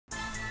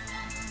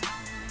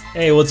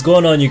Hey, what's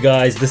going on, you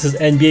guys? This is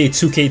NBA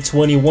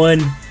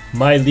 2K21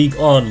 MyLeague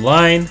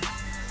Online.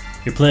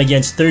 You're playing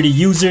against 30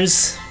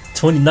 users,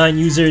 29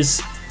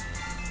 users.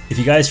 If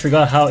you guys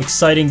forgot how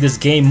exciting this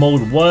game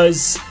mode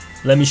was,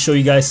 let me show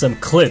you guys some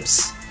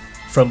clips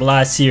from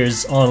last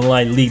year's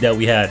online league that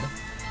we had.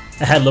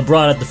 I had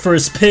LeBron at the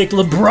first pick.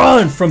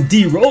 LeBron from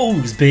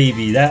D-Rose,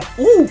 baby.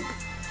 Ooh!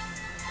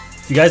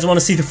 If you guys want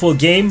to see the full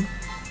game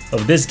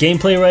of this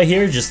gameplay right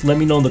here, just let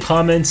me know in the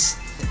comments.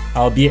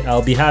 I'll be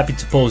happy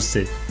to post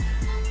it.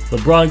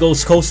 LeBron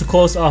goes coast to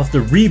coast off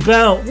the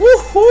rebound.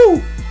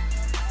 Woohoo!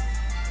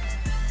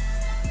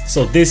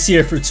 So this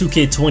year for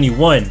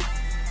 2K21,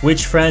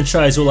 which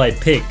franchise will I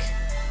pick?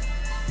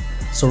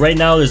 So right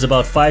now there's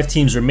about 5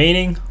 teams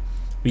remaining.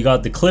 We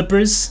got the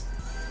Clippers,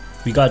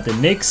 we got the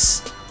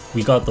Knicks,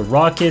 we got the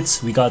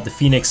Rockets, we got the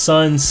Phoenix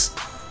Suns,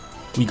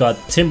 we got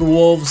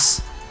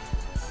Timberwolves,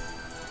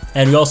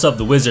 and we also have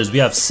the Wizards. We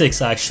have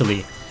 6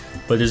 actually.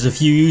 But there's a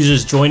few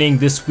users joining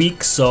this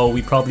week, so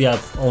we probably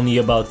have only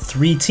about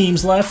 3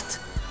 teams left.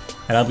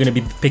 And I'm going to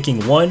be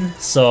picking one,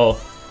 so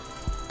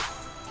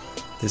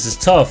this is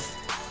tough.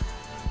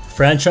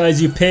 Franchise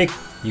you pick,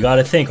 you got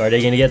to think, are they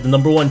going to get the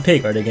 #1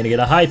 pick? Are they going to get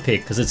a high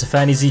pick? Because it's a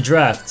fantasy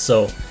draft,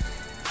 so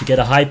if you get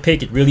a high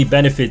pick, it really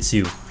benefits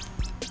you.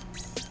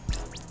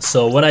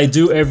 So what I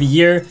do every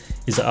year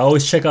is I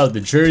always check out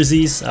the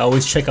jerseys, I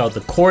always check out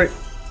the court.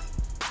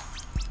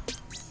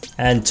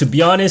 And to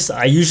be honest,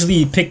 I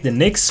usually pick the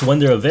Knicks when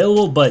they're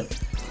available, but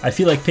I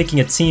feel like picking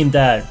a team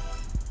that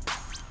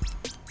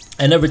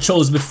I never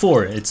chose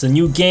before. It's a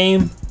new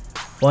game,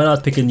 why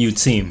not pick a new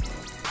team?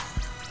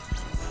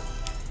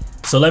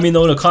 So let me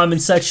know in the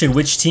comment section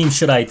which team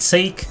should I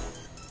take,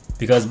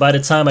 because by the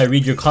time I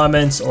read your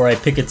comments or I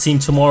pick a team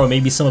tomorrow,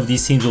 maybe some of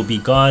these teams will be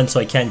gone, so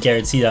I can't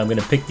guarantee that I'm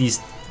going to pick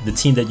the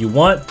team that you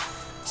want.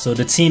 So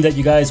the team that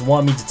you guys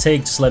want me to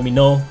take, just let me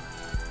know.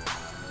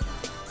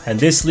 And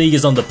this league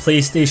is on the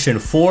PlayStation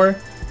 4,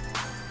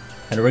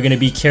 and we're going to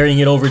be carrying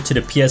it over to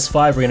the PS5.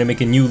 We're going to make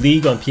a new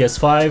league on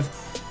PS5.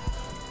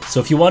 So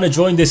if you want to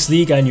join this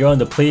league and you're on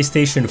the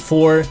PlayStation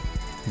 4,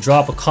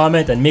 drop a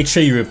comment and make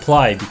sure you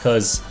reply,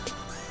 because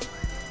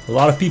a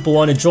lot of people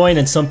want to join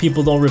and some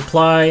people don't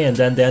reply, and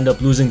then they end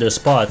up losing their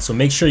spot. So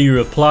make sure you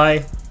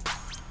reply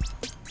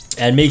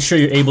and make sure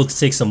you're able to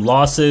take some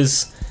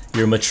losses,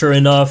 you're mature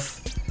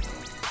enough,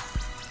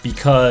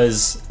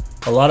 because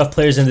a lot of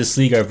players in this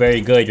league are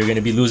very good. You're going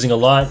to be losing a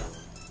lot,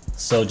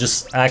 so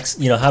just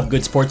act, have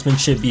good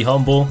sportsmanship, be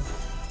humble.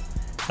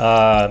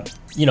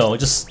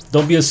 Just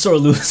don't be a sore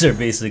loser,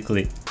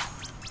 basically.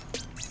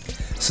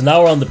 So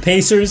now we're on the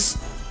Pacers,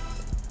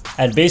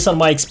 and based on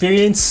my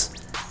experience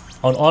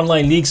on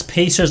online leagues,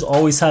 Pacers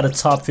always had a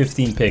top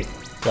 15 pick,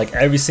 like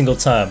every single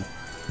time.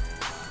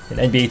 In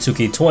NBA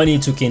 2K20,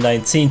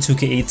 2K19,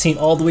 2K18,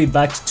 all the way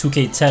back to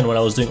 2K10 when I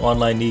was doing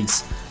online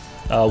leagues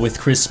with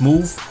Chris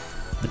Move.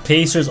 The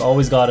Pacers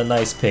always got a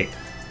nice pick.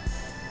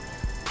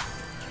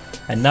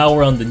 And now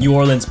we're on the New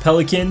Orleans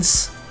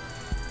Pelicans.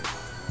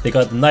 They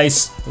got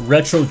nice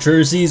retro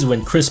jerseys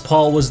when Chris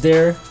Paul was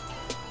there.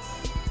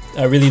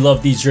 I really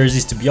love these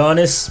jerseys, to be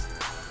honest.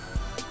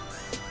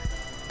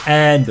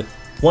 And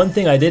one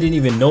thing I didn't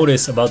even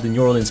notice about the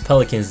New Orleans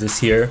Pelicans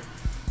this year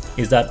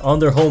is that on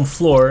their home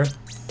floor,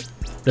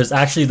 there's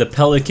actually the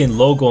Pelican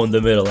logo in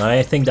the middle, and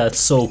I think that's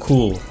so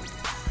cool.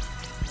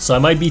 So I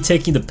might be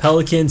taking the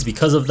Pelicans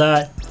because of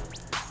that,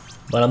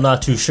 but I'm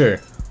not too sure.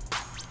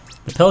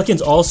 The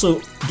Pelicans also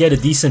get a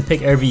decent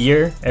pick every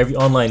year, every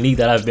online league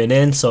that I've been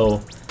in,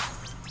 so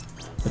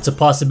it's a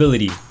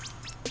possibility.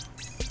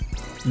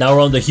 Now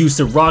we're on the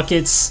Houston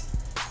Rockets.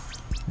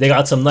 They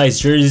got some nice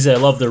jerseys. I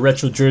love the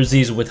retro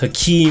jerseys with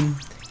Hakeem,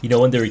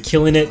 when they were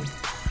killing it.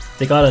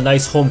 They got a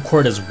nice home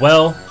court as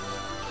well.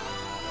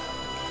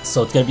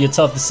 So it's going to be a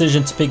tough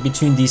decision to pick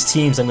between these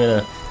teams. I'm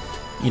going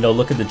to,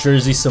 look at the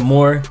jerseys some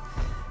more.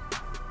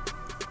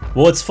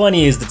 Well, what's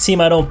funny is the team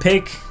I don't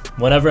pick,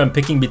 whenever I'm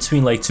picking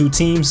between like 2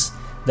 teams,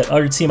 that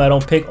other team I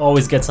don't pick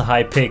always gets a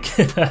high pick.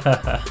 And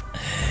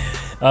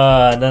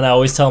then I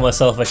always tell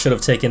myself I should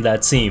have taken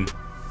that team.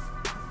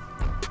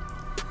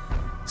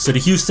 So the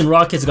Houston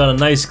Rockets got a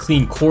nice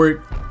clean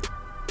court.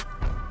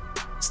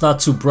 It's not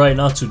too bright,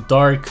 not too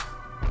dark.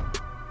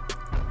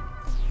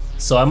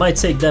 So I might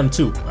take them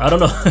too. I don't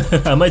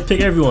know. I might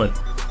pick everyone.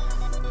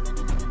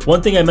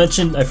 One thing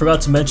I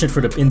forgot to mention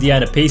for the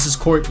Indiana Pacers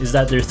court is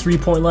that their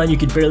 3-point line, you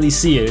can barely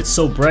see it. It's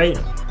so bright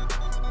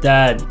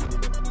that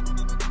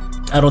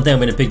I don't think I'm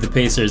going to pick the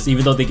Pacers.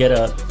 Even though they get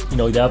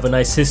they have a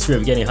nice history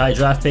of getting high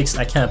draft picks,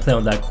 I can't play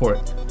on that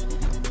court.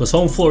 Because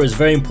home floor is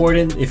very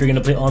important if you're going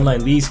to play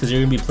online leagues, because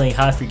you're going to be playing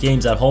half your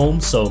games at home.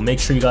 So make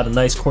sure you got a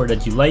nice court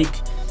that you like.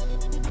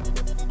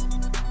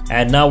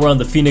 And now we're on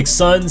the Phoenix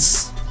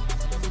Suns.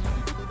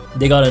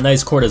 They got a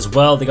nice court as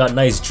well. They got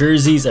nice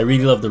jerseys. I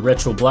really love the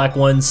retro black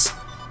ones.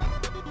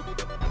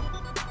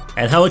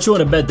 And how much you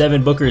want to bet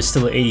Devin Booker is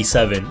still at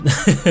 87?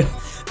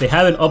 They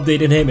haven't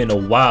updated him in a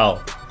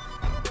while.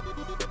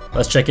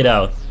 Let's check it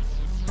out.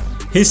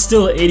 He's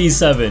still at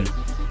 87.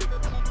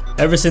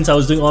 Ever since I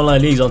was doing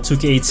online leagues on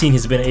 2K18,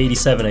 he's been at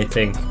 87, I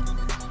think.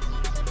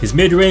 His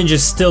mid-range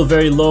is still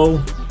very low.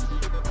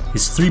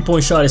 His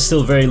 3-point shot is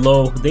still very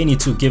low. They need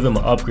to give him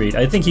an upgrade.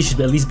 I think he should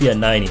at least be at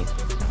 90.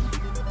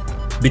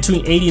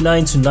 Between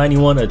 89 to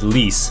 91 at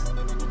least.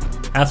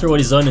 After what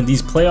he's done in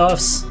these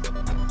playoffs,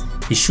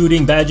 his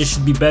shooting badges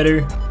should be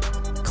better.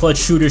 Clutch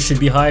shooter should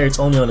be higher. It's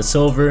only on a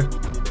silver.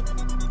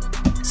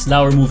 So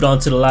now we're moved on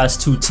to the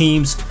last two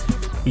teams.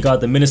 We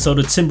got the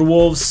Minnesota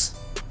Timberwolves.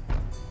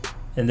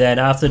 And then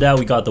after that,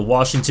 we got the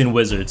Washington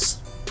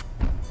Wizards.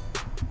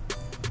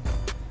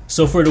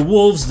 So for the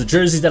Wolves, the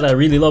jersey that I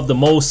really love the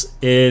most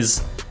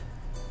is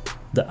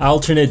the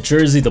alternate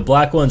jersey, the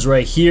black ones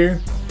right here.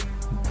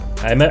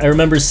 I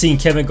remember seeing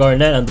Kevin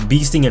Garnett on the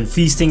Beasting and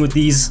Feasting with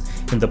these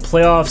in the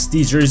playoffs.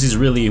 These jerseys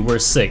really were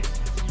sick.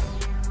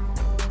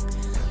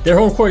 Their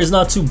home court is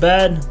not too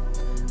bad.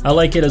 I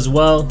like it as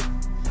well.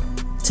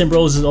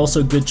 Timberwolves is also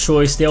a good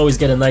choice. They always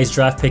get a nice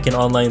draft pick in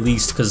online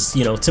leagues because,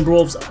 you know,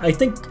 Timberwolves, I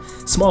think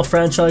small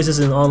franchises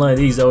in online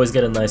leagues always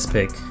get a nice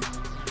pick.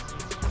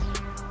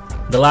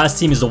 The last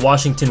team is the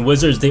Washington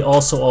Wizards. They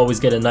also always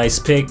get a nice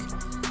pick.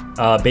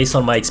 Based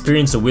on my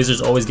experience, the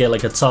Wizards always get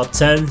like a top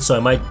 10, so I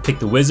might pick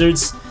the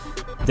Wizards.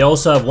 They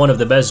also have one of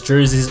the best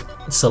jerseys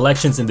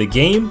selections in the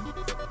game,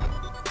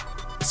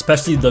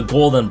 especially the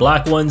gold and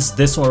black ones.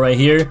 This one right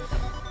here,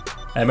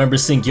 I remember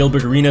seeing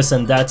Gilbert Arenas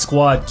and that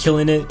squad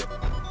killing it.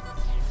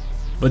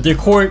 But their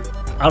court,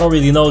 I don't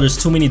really know.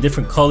 There's too many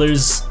different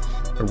colors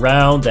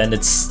around, and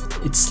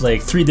it's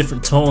like 3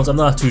 different tones. I'm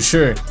not too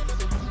sure.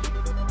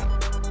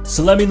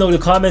 So let me know in the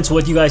comments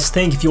what you guys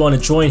think. If you want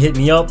to join, hit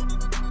me up.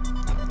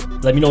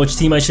 Let me know which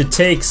team I should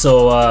take.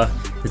 So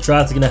the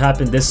draft is going to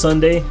happen this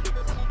Sunday.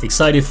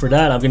 Excited for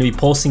that. I'm going to be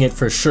posting it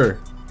for sure.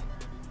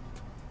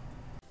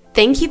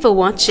 Thank you for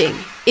watching.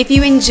 If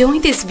you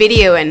enjoyed this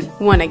video and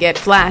want to get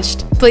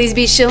flashed, please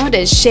be sure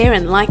to share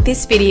and like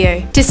this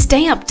video. To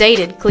stay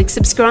updated, click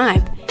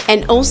subscribe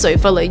and also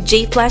follow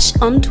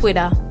GFlash on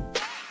Twitter.